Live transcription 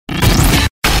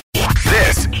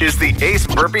is the Ace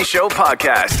Burpee Show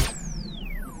podcast.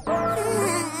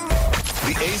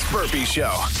 The Ace Burpee Show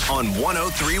on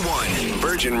 103.1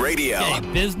 Virgin Radio. Okay,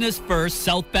 business first,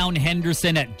 southbound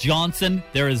Henderson at Johnson.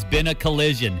 There has been a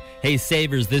collision. Hey,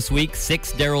 savers, this week,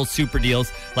 6 Darryl super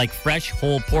deals like fresh,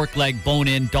 whole pork leg,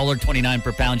 bone-in, $1.29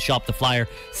 per pound. Shop the flyer,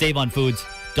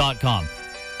 saveonfoods.com.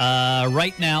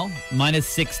 Right now, minus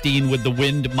 16 with the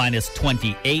wind, minus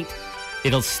 28.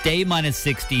 It'll stay minus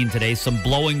 16 today. Some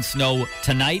blowing snow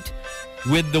tonight.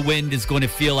 With the wind is going to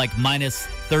feel like minus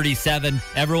 37.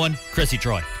 Everyone, Chrissy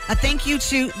Troy. A thank you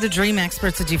to the Dream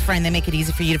Experts at Dufresne. They make it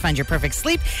easy for you to find your perfect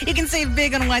sleep. You can save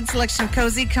big on a wide selection of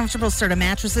cozy, comfortable Serta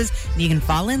mattresses. And you can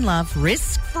fall in love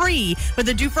risk-free with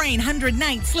the Dufresne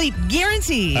 100-night sleep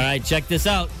guarantee. All right, check this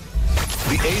out.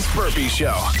 The Ace Burpee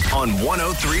Show on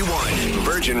 103.1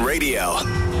 Virgin Radio.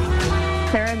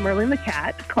 Sarah and Merlin the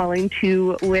cat calling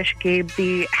to wish Gabe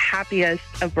the happiest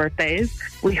of birthdays.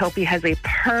 We hope he has a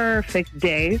perfect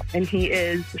day, and he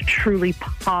is truly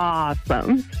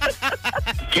awesome.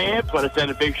 Gabe, want to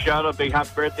send a big shout out, big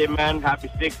happy birthday, man. Happy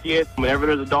 60th. Whenever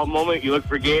there's a dull moment, you look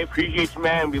for Gabe. Appreciate you,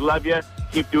 man. We love you.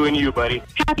 Keep doing you, buddy.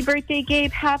 Happy birthday,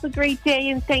 Gabe. Have a great day,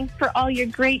 and thanks for all your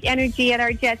great energy at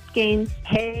our Jets games.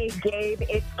 Hey, Gabe,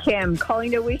 it's Kim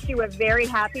calling to wish you a very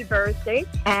happy birthday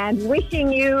and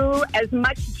wishing you as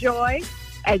much joy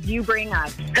as you bring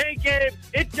us. Hey, Gabe,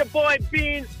 it's your boy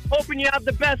Beans. Hoping you have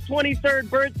the best 23rd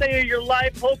birthday of your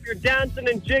life. Hope you're dancing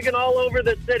and jigging all over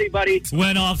the city, buddy.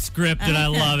 Went off script, and I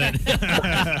love it.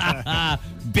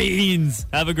 Beans.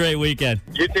 Have a great weekend.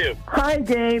 You too. Hi,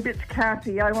 Gabe. It's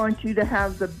Kathy. I want you to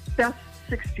have the best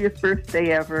 60th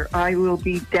birthday ever. I will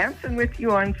be dancing with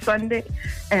you on Sunday,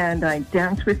 and I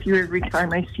dance with you every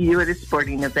time I see you at a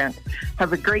sporting event.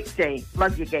 Have a great day.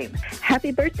 Love you, Gabe.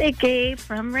 Happy birthday, Gabe,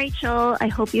 from Rachel. I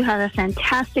hope you have a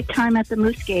fantastic time at the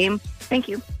Moose game. Thank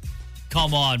you.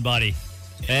 Come on, buddy.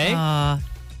 Hey?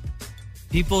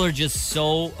 People are just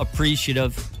so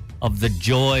appreciative of the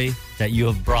joy that you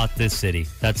have brought this city.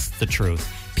 That's the truth.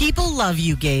 People love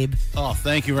you, Gabe. Oh,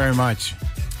 thank you very much.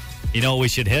 You know what we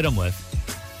should hit them with?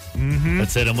 Mm-hmm.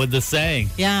 Let's hit them with the saying.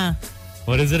 Yeah.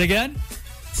 What is it again?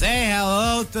 Say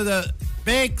hello to the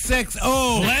Big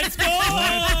 6-0. Let's go!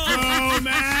 Let's go,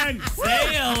 man!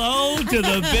 Say hello to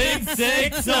the Big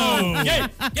 6-0.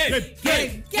 Gabe,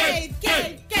 Gabe, Gabe,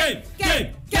 Gabe, Gabe, Gabe,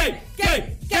 Gabe,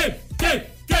 Gabe, Gabe, Gabe, Gabe,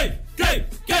 Gabe, Gabe,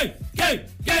 Gabe, Gabe,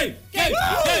 Gabe, Gabe,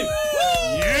 Gabe.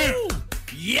 Yeah!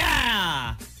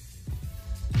 Yeah!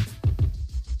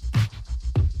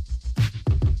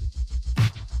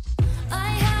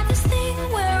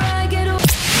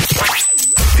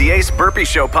 The Ace Burpee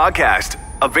Show podcast,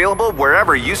 available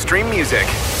wherever you stream music.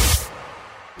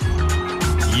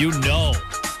 You know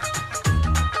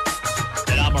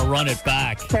that I'm going to run it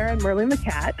back. Sarah and Merlin the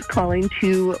cat calling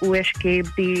to wish Gabe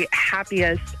the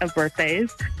happiest of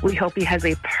birthdays. We hope he has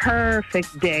a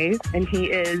perfect day, and he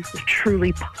is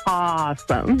truly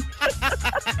awesome.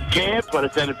 Gabe,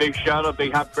 want to send a big shout out,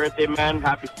 big happy birthday, man.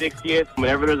 Happy 60th.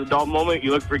 Whenever there's a dull moment,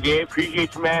 you look for Gabe.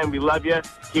 Appreciate you, man. We love you.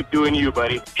 Keep doing you,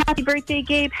 buddy. Happy birthday,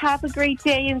 Gabe. Have a great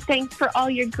day, and thanks for all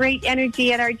your great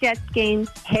energy at our Jets games.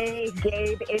 Hey,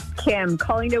 Gabe, it's Kim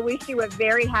calling to wish you a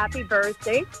very happy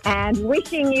birthday and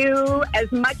wishing you as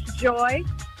much joy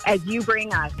as you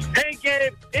bring us. Hey,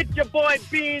 Gabe, it's your boy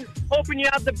Beans. Hoping you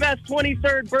have the best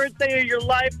 23rd birthday of your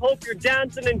life. Hope you're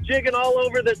dancing and jigging all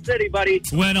over the city, buddy.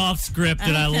 Went off script,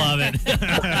 and I love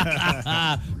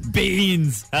it.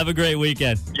 Beans. Have a great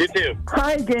weekend. You too.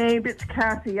 Hi, Gabe. It's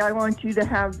Kathy. I want you to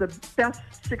have the best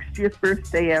 60th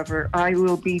birthday ever. I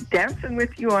will be dancing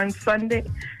with you on Sunday,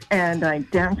 and I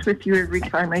dance with you every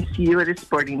time I see you at a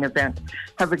sporting event.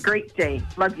 Have a great day.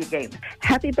 Love you, Gabe.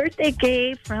 Happy birthday,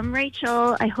 Gabe, from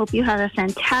Rachel. I hope you have a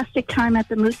fantastic time at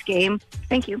the Moose game.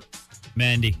 Thank you.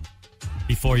 Mandy,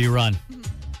 before you run,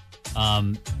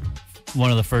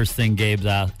 one of the first things Gabe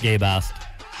asked,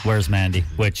 where's Mandy?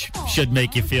 Which should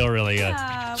make you feel really good.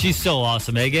 She's so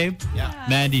awesome, eh, Gabe? Yeah.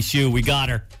 Mandy Shue, we got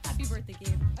her. Happy birthday,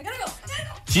 Gabe. I gotta go.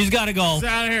 She's got to go. She's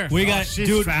out of here. We got, she's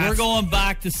dude. fast. We're going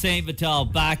back to St. Vital,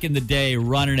 back in the day,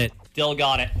 running it. Still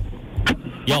got it.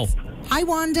 Yo. Hi,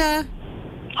 Wanda.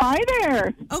 Hi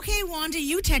there. Okay, Wanda,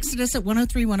 you texted us at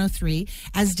 103-103,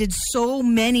 as did so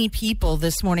many people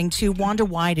this morning, too. Wanda,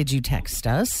 why did you text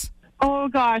us? Oh,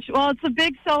 gosh. Well, it's a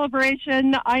big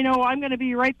celebration. I know I'm going to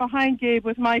be right behind Gabe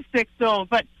with my 6-0,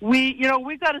 but we've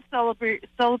got to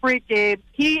celebrate Gabe.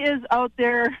 He is out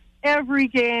there every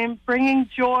game, bringing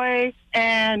joy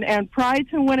and pride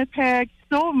to Winnipeg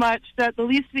so much that the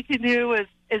least we can do is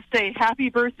say happy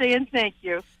birthday and thank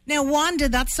you. Now, Wanda,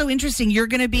 that's so interesting.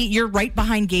 You're right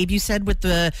behind Gabe, you said, with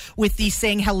the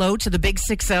saying hello to the Big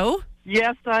 6-0?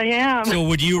 Yes, I am. So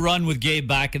would you run with Gabe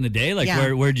back in the day? Like,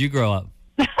 Yeah. where'd you grow up?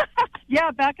 Yeah,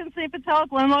 back in St. Patel,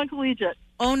 Glenlawn Collegiate.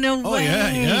 Oh, no way.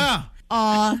 yeah.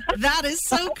 Aw, that is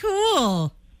so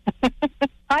cool.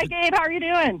 Hi, Gabe. How are you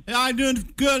doing? Yeah, I'm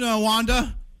doing good,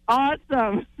 Wanda.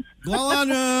 Awesome. Well, on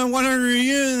 100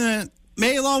 reunion,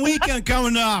 May long weekend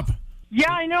coming up. Yeah,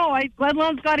 I know.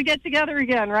 Glenlawn's got to get together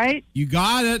again, right? You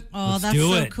got it. Oh, Let's that's do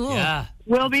so it. cool. Yeah.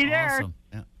 We'll be there. Awesome.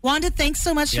 Wanda, thanks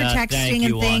so much for Yeah, texting thank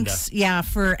you, and thanks,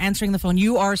 for answering the phone.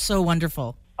 You are so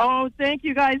wonderful. Oh, thank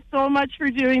you guys so much for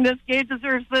doing this. Gabe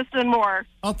deserves this and more.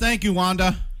 Oh, thank you,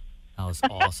 Wanda. That was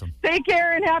awesome. Take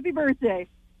care and happy birthday.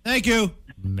 Thank you.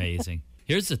 Amazing.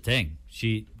 Here's the thing.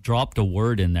 She dropped a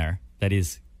word in there that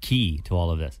is key to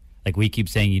all of this. Like we keep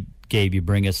saying, Gabe, you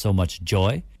bring us so much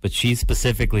joy. But she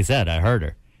specifically said, I heard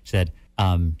her, she said,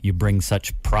 you bring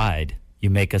such pride. You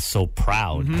make us so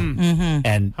proud.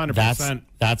 And 100%.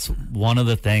 that's one of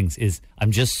the things is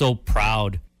I'm just so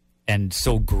proud and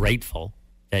so grateful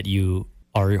that you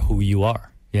are who you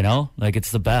are. You know? Like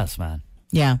it's the best, man.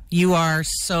 Yeah, you are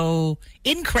so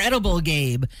incredible,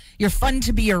 Gabe. You're fun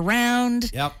to be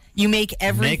around. Yep. You make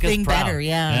everything proud. better.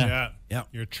 Yeah. Yeah.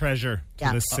 You're a treasure to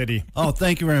Yeah. this city. Oh,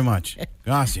 thank you very much.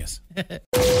 Gracias.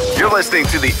 You're listening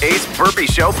to the Ace Burpee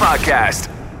Show podcast.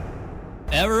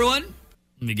 Everyone,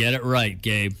 let me get it right,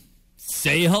 Gabe.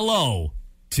 Say hello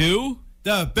to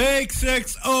The Big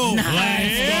 6-0.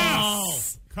 Nice.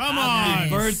 Come Happy on.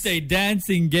 birthday,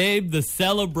 Dancing Gabe. The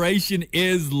celebration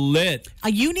is lit.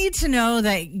 You need to know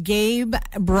that Gabe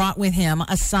brought with him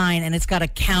a sign, and it's got a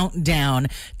countdown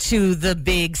to the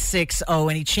big 6-0,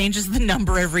 and he changes the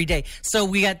number every day. So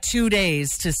we got 2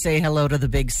 days to say hello to the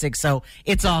big 6-0.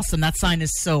 It's awesome. That sign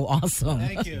is so awesome.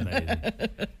 Thank you.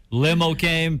 Limo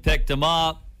came, picked him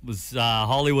up. It was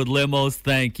Hollywood Limos.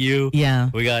 Thank you. Yeah.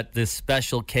 We got this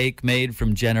special cake made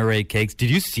from Generate Cakes. Did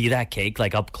you see that cake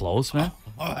like up close, man?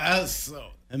 Oh, that's so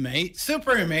amazing.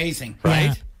 Super amazing.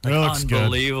 Right? It looks good.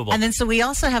 Unbelievable. And then so we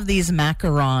also have these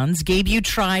macarons. Gabe, you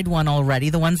tried one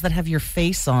already, the ones that have your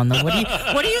face on them. What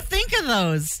do you think of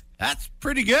those? That's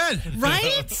pretty good.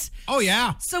 Right? Oh,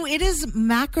 yeah. So it is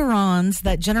macarons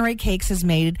that Generate Cakes has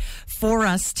made for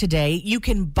us today. You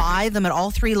can buy them at all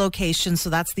 3 locations.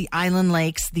 So that's the Island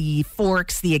Lakes, the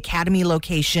Forks, the Academy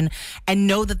location. And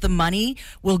know that the money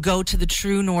will go to the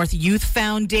True North Youth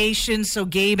Foundation. So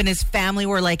Gabe and his family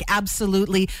were like,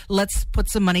 absolutely, let's put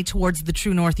some money towards the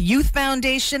True North Youth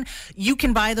Foundation. You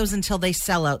can buy those until they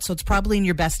sell out. So it's probably in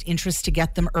your best interest to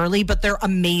get them early, but they're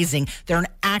amazing. They're an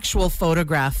actual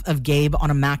photograph of Gabe on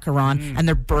a macaron and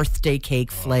they're birthday cake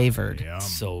flavored.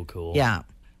 So cool. Yeah.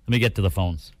 Let me get to the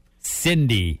phones.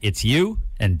 Cindy, it's you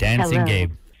and Dancing Hello.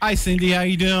 Gabe. Hi, Cindy. How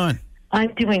you doing?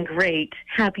 I'm doing great.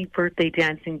 Happy birthday,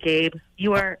 Dancing Gabe.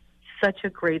 You are such a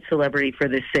great celebrity for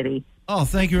this city. Oh,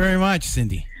 thank you very much,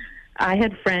 Cindy. I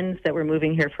had friends that were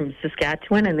moving here from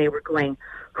Saskatchewan, and they were going,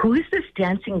 who is this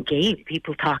Dancing Gabe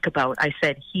people talk about? I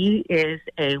said, he is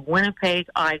a Winnipeg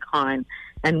icon,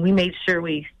 and we made sure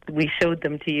we showed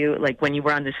them to you, like when you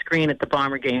were on the screen at the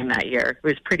Bomber game that year. It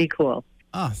was pretty cool.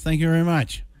 Oh, thank you very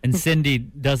much. And Cindy,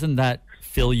 doesn't that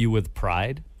fill you with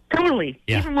pride? Totally.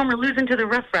 Yeah. Even when we're losing to the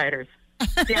Rough Riders.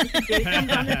 Dancing Gabe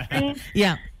comes on the screen.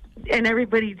 Yeah. And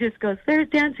everybody just goes, there's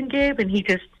Dancing Gabe, and he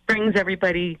just brings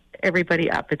everybody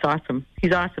up. It's awesome.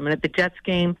 He's awesome. And at the Jets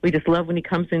game, we just love when he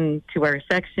comes into our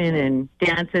section and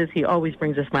dances. He always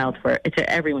brings a smile to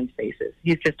everyone's faces.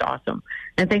 He's just awesome.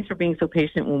 And thanks for being so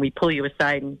patient when we pull you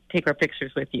aside and take our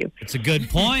pictures with you. It's a good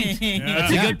point.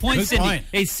 That's a good point, good Cindy. point.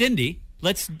 Hey, Cindy,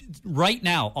 let's right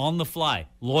now on the fly.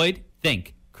 Lloyd,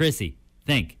 think. Chrissy,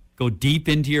 think. Go deep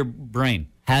into your brain.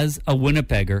 Has a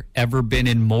Winnipegger ever been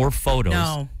in more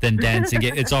photos than Dancing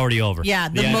Gabe? It's already over. Yeah,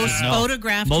 the answer most is no.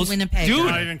 photographed Winnipegger.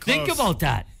 Not even Dude, think close. about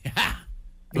that. Yeah.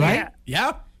 Right?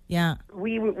 Yeah. Yeah.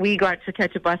 We got to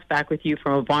catch a bus back with you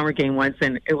from a Bomber game once,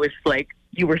 and it was like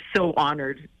you were so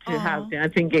honored to have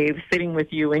Dancing Gabe sitting with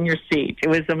you in your seat. It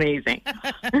was amazing.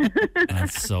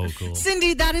 That's so cool.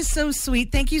 Cindy, that is so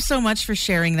sweet. Thank you so much for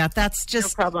sharing that. That's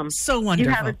just No problem. so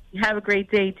wonderful. You have a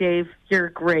great day, Dave. You're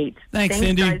great. Thanks,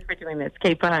 Cindy. guys, for doing this.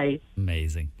 Okay, bye.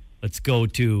 Amazing. Let's go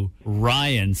to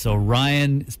Ryan. So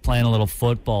Ryan is playing a little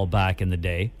football back in the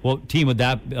day. What team would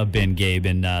that have been, Gabe,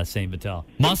 in St. Vital?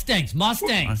 Mustangs.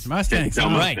 Mustangs. All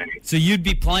right. So you'd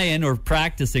be playing or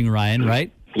practicing, Ryan,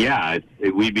 right? Yeah,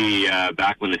 we'd be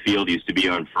back when the field used to be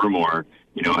on Fermor.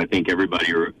 You know, I think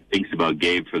everybody thinks about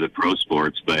Gabe for the pro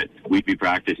sports, but we'd be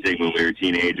practicing when we were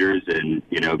teenagers, and,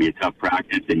 you know, it'd be a tough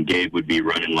practice, and Gabe would be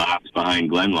running laps behind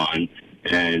Glenlawn.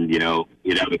 And, you know,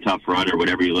 you'd have a tough run or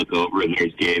whatever, you look over and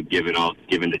there's Gabe giving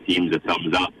the teams a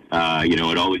thumbs up.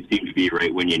 It always seemed to be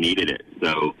right when you needed it.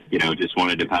 So, just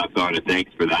wanted to pass on a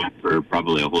thanks for that for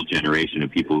probably a whole generation of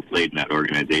people who played in that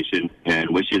organization, and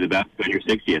wish you the best on your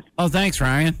 60th. Oh, thanks,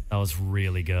 Ryan. That was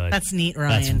really good. That's neat,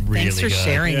 Ryan. That's really Thanks for good.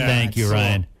 sharing that. Thank you,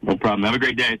 Ryan. No problem. Have a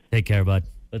great day. Take care, bud.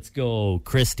 Let's go,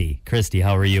 Christy. Christy,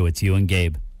 how are you? It's you and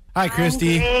Gabe. Hi,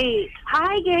 Christy. I'm great.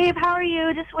 Hi, Gabe. How are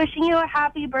you? Just wishing you a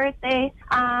happy birthday.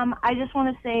 I just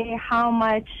want to say how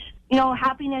much,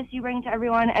 happiness you bring to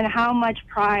everyone and how much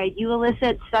pride. You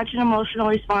elicit such an emotional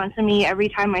response in me every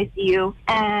time I see you.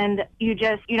 And you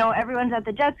just, everyone's at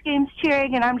the Jets games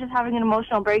cheering, and I'm just having an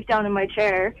emotional breakdown in my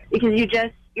chair because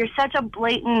you're such a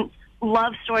blatant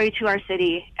love story to our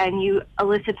city, and you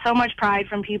elicit so much pride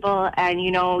from people. And,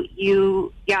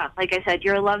 like I said,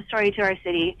 you're a love story to our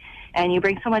city. And you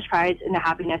bring so much pride and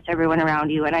happiness to everyone around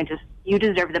you. And you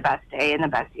deserve the best day and the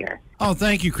best year. Oh,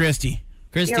 thank you, Christy.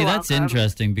 Christy, You're that's welcome.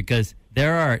 interesting because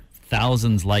there are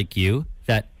thousands like you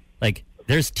that,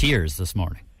 there's tears this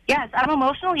morning. Yes, I'm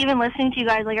emotional even listening to you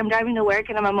guys. Like, I'm driving to work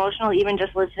and I'm emotional even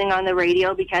just listening on the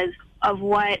radio because of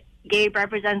what Gabe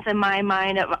represents in my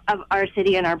mind of our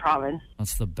city and our province.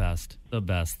 That's the best. The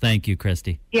best. Thank you,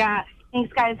 Christy. Yeah.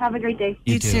 Thanks, guys. Have a great day.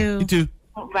 You too. You too.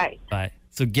 Bye. Bye.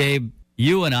 So, Gabe,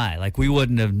 you and I, we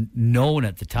wouldn't have known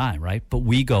at the time, right? But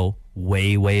we go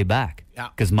way, way back. Yeah.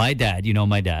 Because my dad, you know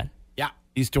my dad? Yeah.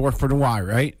 He used to work for the Y,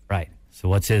 right? Right. So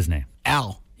what's his name?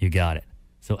 Al. You got it.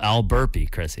 So Al Burpee,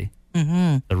 Chrissy.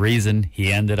 Mm-hmm. The reason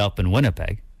he ended up in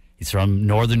Winnipeg, he's from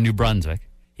northern New Brunswick.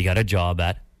 He got a job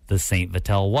at the St.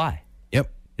 Vital Y. Yep.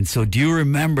 And so do you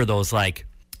remember those,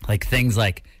 things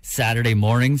like Saturday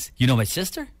mornings? You know my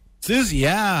sister? Susie,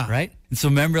 yeah. Right? And so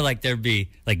remember, there'd be,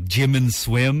 gym and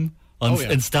swim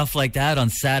and stuff like that on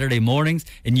Saturday mornings,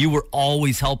 and you were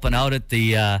always helping out at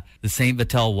the St.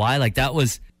 Vital Y. That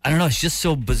was, I don't know, it's just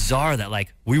so bizarre that,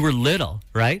 we were little,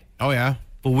 right? Oh, yeah.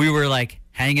 But we were,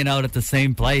 hanging out at the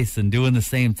same place and doing the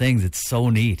same things. It's so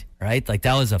neat, right?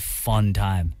 That was a fun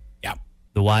time. Yep.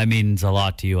 The Y means a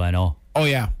lot to you, I know. Oh,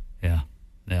 yeah. Yeah.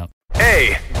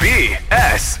 A, B,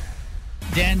 S.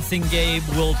 Dancing Gabe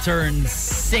will turn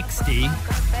 60.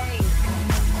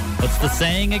 What's the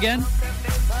saying again?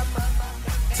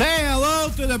 Say hello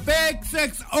to the big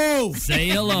 6-0. Say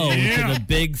hello to the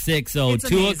big 6-0. It's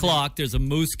 2 amazing. o'clock, there's a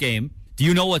Moose game. Do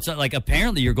you know what's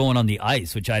apparently you're going on the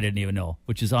ice, which I didn't even know,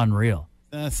 which is unreal.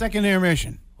 Second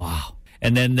intermission. Wow.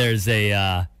 And then there's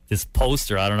this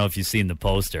poster. I don't know if you've seen the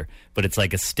poster, but it's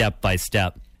a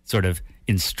step-by-step sort of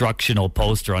instructional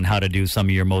poster on how to do some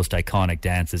of your most iconic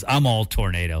dances. I'm all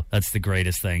tornado. That's the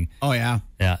greatest thing. Oh, yeah.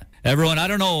 Yeah. Everyone, I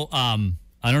don't know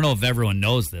if everyone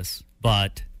knows this,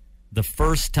 but the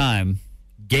first time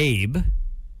Gabe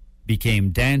became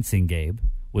Dancing Gabe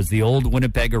was the old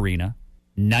Winnipeg Arena,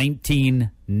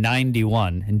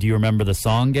 1991. And do you remember the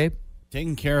song, Gabe?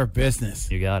 Taking care of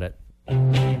business. You got it.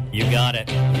 You got it.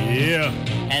 Yeah.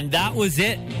 And that was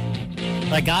it.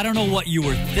 I don't know what you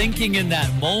were thinking in that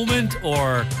moment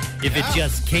or if it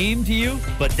just came to you,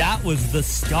 but that was the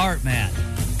start, man.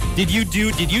 Did you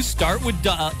start with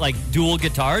dual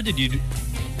guitar? Did you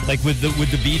with the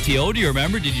BTO? Do you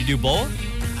remember? Did you do both?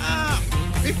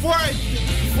 Before I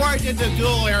did the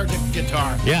dual air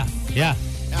guitar. Yeah.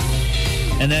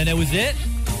 And then it was it.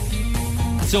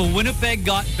 So Winnipeg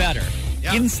got better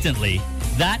instantly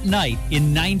that night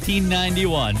in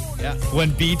 1991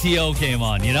 when BTO came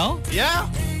on, you know? Yeah.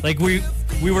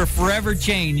 We were forever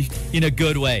changed in a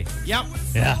good way. Yep.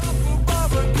 Yeah.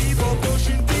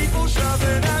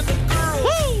 Woo!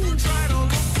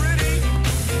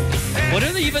 What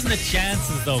are even the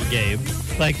chances, though, Gabe?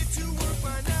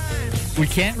 We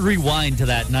can't rewind to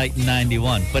that night in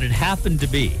 91, but it happened to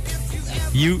be.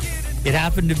 It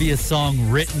happened to be a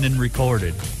song written and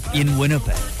recorded in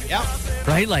Winnipeg. Yep.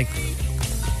 Right?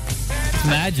 It's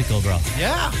magical, bro.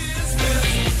 Yeah.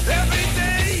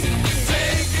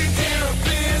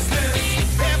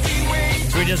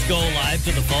 Should we just go live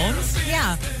to the phones?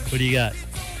 Yeah. What do you got?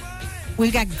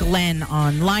 We've got Glenn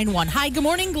on line 1. Hi, good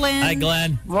morning, Glenn. Hi,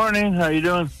 Glenn. Morning. How you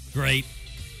doing? Great.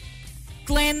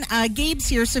 Glenn, Gabe's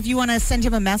here, so if you want to send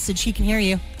him a message, he can hear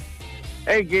you.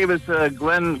 Hey, Gabe, it's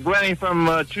Glenny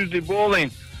from Tuesday Bowling.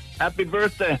 Happy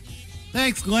birthday.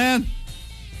 Thanks, Glenn.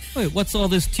 Wait, what's all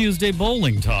this Tuesday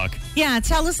bowling talk? Yeah,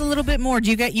 tell us a little bit more. Do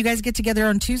you guys get together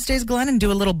on Tuesdays, Glenn, and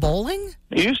do a little bowling?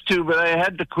 I used to, but I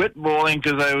had to quit bowling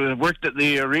because I worked at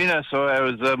the arena, so I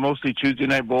was mostly Tuesday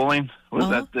night bowling. Was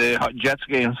at the Jets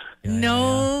games.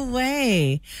 No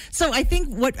way. So I think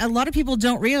what a lot of people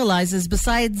don't realize is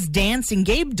besides dancing,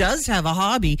 Gabe does have a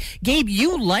hobby. Gabe,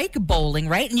 you like bowling,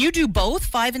 right? And you do both,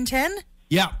 5 and 10?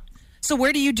 Yeah. So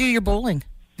where do you do your bowling?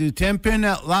 do 10-pin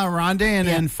at La Ronde and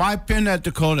then 5-pin at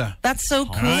Dakota. That's so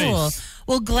cool. Nice.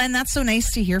 Well, Glenn, that's so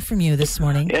nice to hear from you this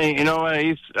morning. Yeah, you know,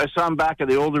 I saw him back at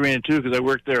the old arena, too, because I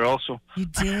worked there also. You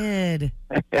did.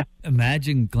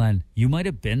 Imagine, Glenn, you might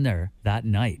have been there that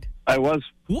night. I was.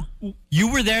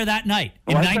 You were there that night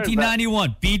in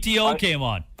 1991. BTO came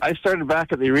on. I started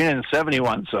back at the arena in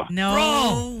 71, so.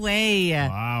 No way.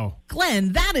 Wow.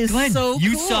 Glenn, that is Glenn, so cool.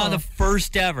 you saw the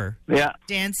first ever. Yeah.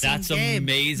 Dancing That's Gabe.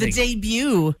 amazing. The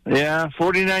debut. Yeah,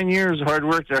 49 years of hard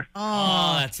work there.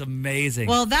 Oh, that's amazing.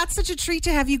 Well, that's such a treat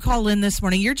to have you call in this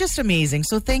morning. You're just amazing.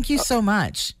 So thank you so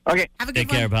much. Okay. Have a good Take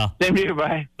care, pal. Same to you.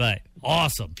 Bye. Bye.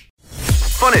 Awesome.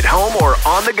 Fun at home or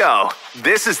on the go.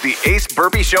 This is the Ace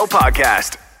Burpee Show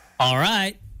podcast. All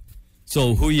right.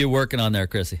 So who are you working on there,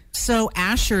 Chrissy? So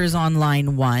Asher is on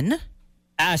line 1.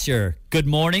 Asher, good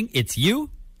morning. It's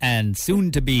you and soon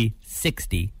to be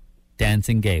 60,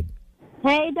 Dancing Gabe.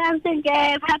 Hey, Dancing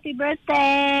Gabe. Happy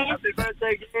birthday. Happy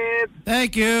birthday, Gabe.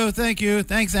 Thank you.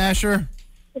 Thanks, Asher.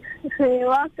 You're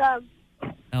welcome.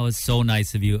 That was so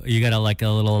nice of you. You got a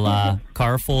little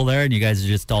car full there, and you guys are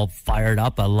just all fired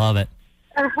up. I love it.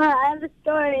 I have a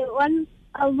story.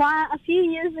 A few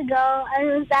years ago, I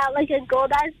was at like a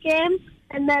Gold Eyes game,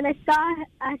 and then I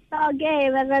saw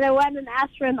Gabe, and then I went and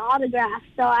asked for an autograph.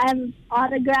 So I have an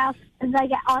autograph, and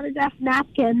like an autograph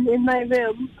napkin in my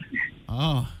room.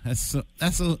 Oh, that's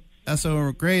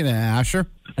so great, Asher.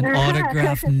 An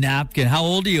autograph napkin. How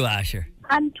old are you, Asher?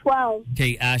 I'm 12.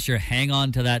 Okay, Asher, hang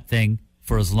on to that thing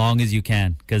for as long as you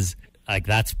can, because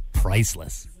that's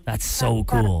priceless. That's so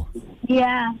cool.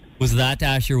 Yeah. Was that,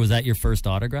 Asher, was that your first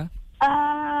autograph?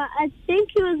 I think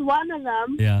he was one of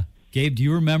them. Yeah. Gabe, do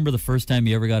you remember the first time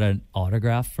you ever got an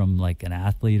autograph from like an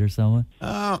athlete or someone?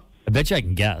 I bet you I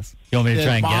can guess. You want me to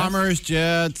try and guess? Bombers,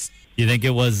 Jets. You think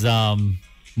it was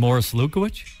Morris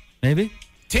Lukowicz, maybe?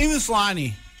 Team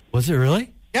Slani. Was it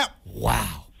really? Yep.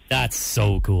 Wow. That's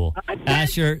so cool.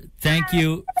 Asher, thank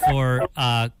you for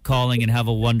calling and have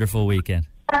a wonderful weekend.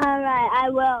 All right, I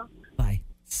will. Bye.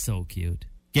 So cute.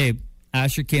 Gabe,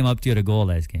 Asher came up to you at a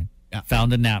Gold Eyes game. Yeah.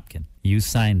 Found a napkin. You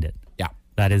signed it. Yeah.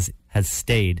 That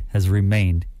has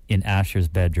remained in Asher's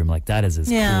bedroom. Like, that is as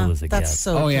cool as it that's gets.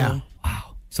 so cool. Yeah.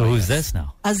 Wow. So who's this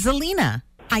now? Zelina.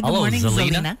 Hi, good Hello, morning,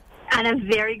 Zelina. Zelina. And a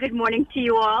very good morning to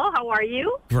you all. How are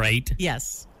you? Great.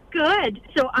 Yes. Good.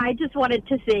 So I just wanted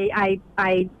to say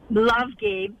I love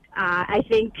Gabe. I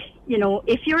think,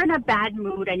 if you're in a bad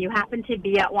mood and you happen to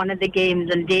be at one of the games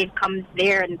and Dave comes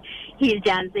there and he's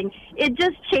dancing, it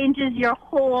just changes your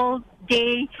whole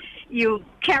day. You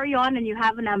carry on and you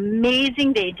have an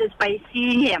amazing day just by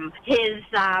seeing him. His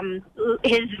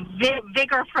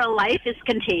vigor for life is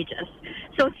contagious.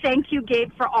 So thank you,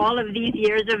 Gabe, for all of these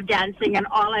years of dancing. And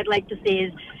all I'd like to say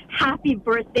is happy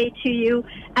birthday to you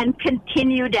and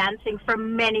continue dancing for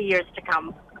many years to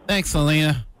come. Thanks,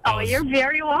 Selena. Oh, you're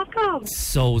very welcome.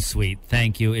 So sweet.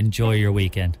 Thank you. Enjoy your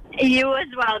weekend. You as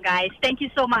well, guys. Thank you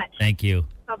so much. Thank you.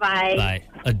 Bye-bye. Bye.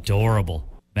 Adorable.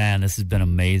 Man, this has been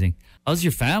amazing. How's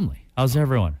your family? How's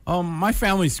everyone? Oh, my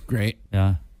family's great.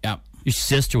 Yeah. Yeah. Your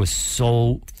sister was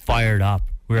so fired up.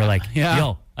 We were like,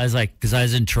 yo, I was like, because I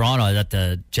was in Toronto. I was at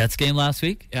the Jets game last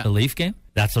week, the Leaf game.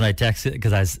 That's when I texted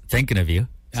because I was thinking of you.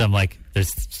 So I'm like,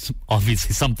 there's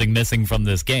obviously something missing from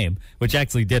this game, which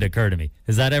actually did occur to me.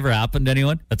 Has that ever happened to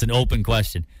anyone? That's an open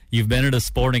question. You've been at a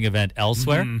sporting event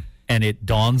elsewhere, and it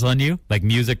dawns on you, like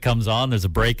music comes on, there's a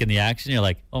break in the action, you're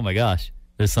like, oh my gosh,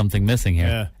 there's something missing here.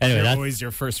 Yeah. Anyway, that's always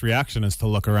your first reaction is to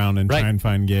look around and try and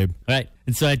find Gabe. Right.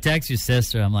 And so I text your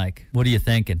sister. I'm like, what are you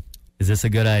thinking? Is this a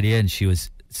good idea? And she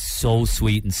was so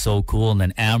sweet and so cool. And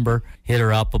then Amber hit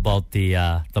her up about the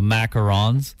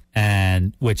macarons,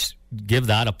 and which give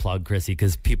that a plug, Chrissy,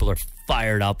 because people are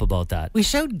fired up about that. We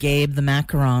showed Gabe the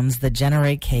macarons that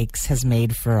Generate Cakes has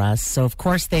made for us. So, of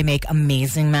course, they make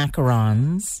amazing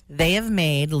macarons. They have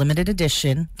made limited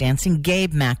edition Dancing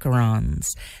Gabe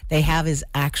macarons. They have his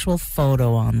actual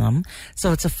photo on them.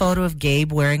 So it's a photo of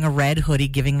Gabe wearing a red hoodie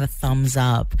giving the thumbs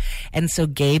up. And so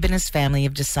Gabe and his family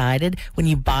have decided when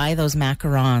you buy those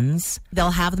macarons,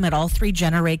 they'll have them at all 3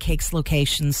 Generate Cakes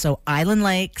locations. So Island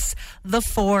Lakes, The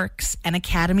Forks, and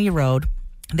Academy Road.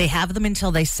 They have them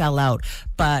until they sell out,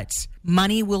 but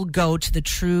money will go to the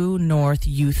True North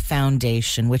Youth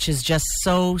Foundation, which is just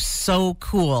so, so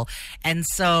cool. And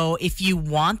so if you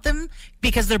want them,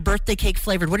 because they're birthday cake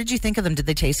flavored, what did you think of them? Did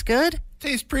they taste good?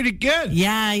 Tastes pretty good.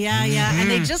 Yeah. And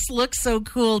they just look so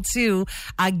cool, too.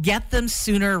 Get them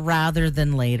sooner rather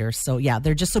than later. So, yeah,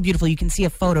 they're just so beautiful. You can see a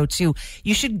photo, too.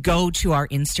 You should go to our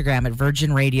Instagram at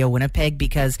Virgin Radio Winnipeg,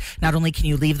 because not only can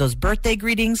you leave those birthday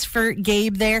greetings for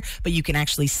Gabe there, but you can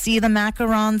actually see the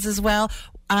macarons as well.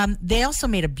 They also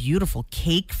made a beautiful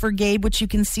cake for Gabe, which you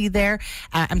can see there.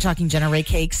 I'm talking Jenna Ray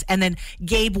Cakes. And then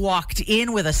Gabe walked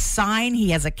in with a sign.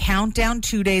 He has a countdown,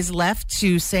 2 days left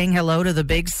to saying hello to the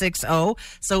big 6-0.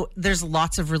 So there's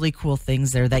lots of really cool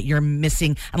things there that you're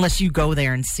missing unless you go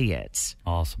there and see it.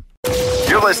 Awesome.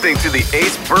 You're listening to the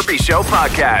Ace Burpee Show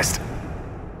podcast.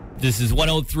 This is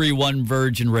 103.1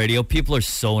 Virgin Radio. People are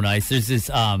so nice. There's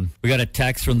this, we got a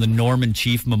text from the Norman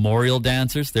Chief Memorial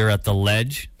Dancers. They're at the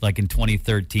Ledge, like in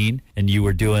 2013, and you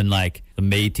were doing like the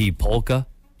Métis polka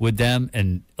with them,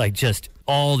 and like just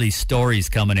all these stories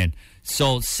coming in.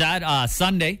 So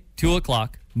Sunday, 2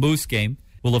 o'clock, Moose game,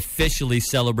 will officially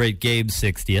celebrate Gabe's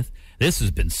 60th. This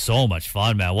has been so much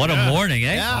fun, man. What a morning,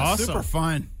 eh? Yeah, Awesome. super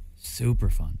fun.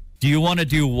 Super fun. Do you want to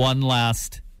do one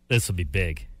last? This will be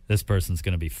big. This person's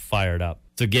going to be fired up.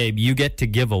 So, Gabe, you get to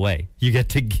give away. You get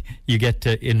to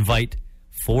invite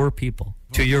 4 people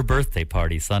to your birthday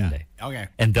party Sunday. Yeah. Okay.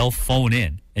 And they'll phone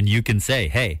in, and you can say,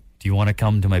 hey, do you want to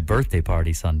come to my birthday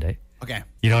party Sunday? Okay.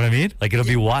 You know what I mean? Like, it'll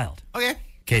be wild. Okay.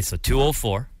 Okay, so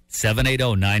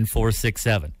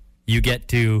 204-780-9467. You get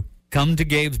to come to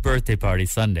Gabe's birthday party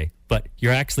Sunday, but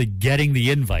you're actually getting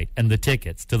the invite and the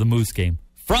tickets to the Moose game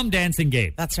from Dancing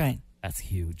Gabe. That's right. That's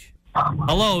huge.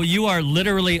 Hello, you are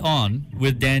literally on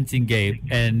with Dancing Gabe,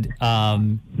 and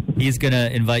he's going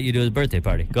to invite you to his birthday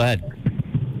party. Go ahead.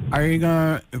 Are you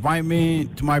going to invite me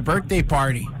to my birthday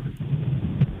party?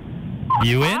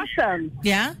 You in? Awesome.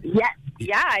 Yeah? Yeah,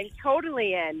 I'm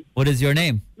totally in. What is your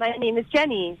name? My name is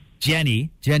Jenny. Jenny,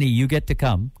 you get to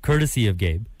come, courtesy of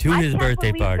Gabe, to his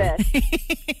birthday party.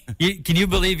 Can you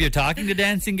believe you're talking to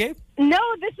Dancing Gabe? No,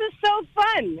 this is so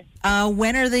fun.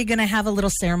 When are they going to have a little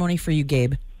ceremony for you,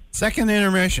 Gabe? Second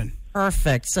intermission.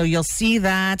 Perfect. So you'll see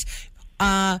that.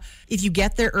 If you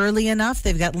get there early enough,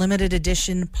 they've got limited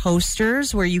edition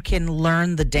posters where you can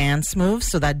learn the dance moves.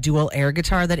 So that dual air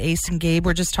guitar that Ace and Gabe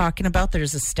were just talking about,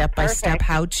 there's a step-by-step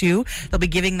how-to. They'll be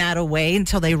giving that away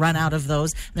until they run out of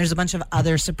those. And there's a bunch of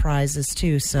other surprises,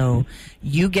 too. So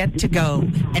you get to go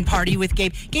and party with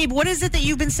Gabe. Gabe, what is it that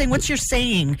you've been saying? What's your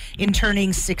saying in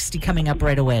turning 60 coming up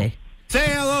right away? Say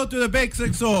hello to the big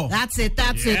 6-0. That's it.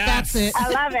 That's it. I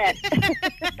love it.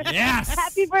 Yes.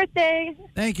 Happy birthday.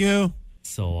 Thank you.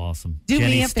 So awesome. Do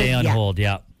Jenny, me a stay favor. on Yeah. hold.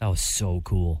 Yeah, that was so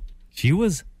cool. She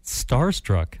was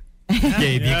starstruck.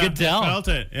 Gabe, you could tell. I felt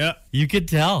it, yeah. You could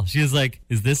tell. She was like,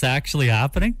 is this actually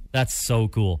happening? That's so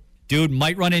cool. Dude,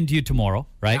 might run into you tomorrow,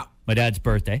 right? Yeah. My dad's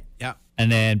birthday. Yeah. And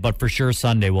then, but for sure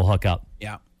Sunday we'll hook up.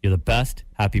 Yeah. You're the best.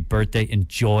 Happy birthday.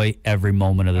 Enjoy every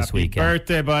moment of this Happy weekend.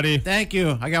 birthday, buddy. Thank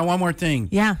you. I got one more thing.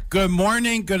 Yeah. Good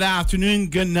morning, good afternoon,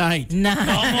 good night. Come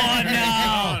on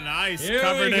now. Oh, nice. Here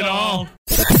Covered we it go. all.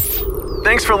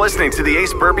 Thanks for listening to the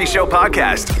Ace Burpee Show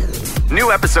podcast.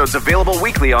 New episodes available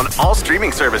weekly on all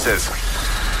streaming services.